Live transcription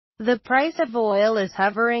The price of oil is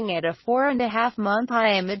hovering at a 4.5-month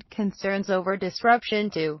high amid concerns over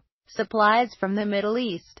disruption to supplies from the Middle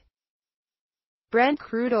East. Brent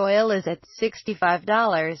crude oil is at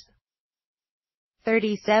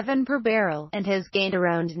 $65.37 per barrel, and has gained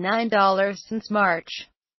around $9 since March.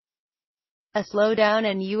 A slowdown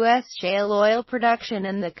in U.S. shale oil production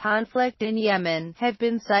and the conflict in Yemen have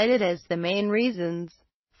been cited as the main reasons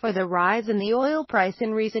for the rise in the oil price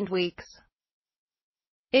in recent weeks.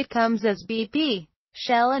 It comes as BP,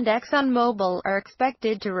 Shell and ExxonMobil are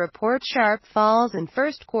expected to report sharp falls in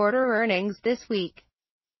first-quarter earnings this week.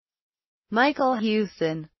 Michael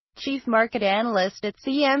Hewson, chief market analyst at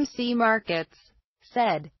CMC Markets,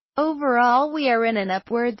 said, "Overall we are in an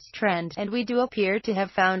upwards trend, and we do appear to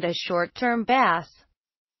have found a short-term base.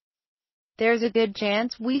 There's a good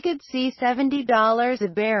chance we could see $70 a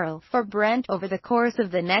barrel for Brent over the course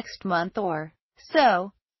of the next month or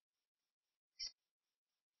so."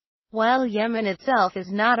 While Yemen itself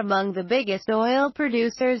is not among the biggest oil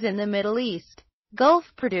producers in the Middle East,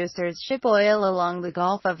 Gulf producers ship oil along the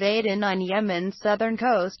Gulf of Aden on Yemen's southern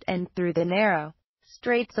coast, and through the narrow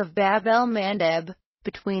Straits of Bab el-Mandeb,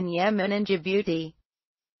 between Yemen and Djibouti.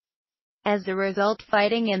 As a result,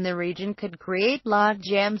 fighting in the region could create log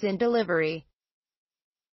jams in delivery.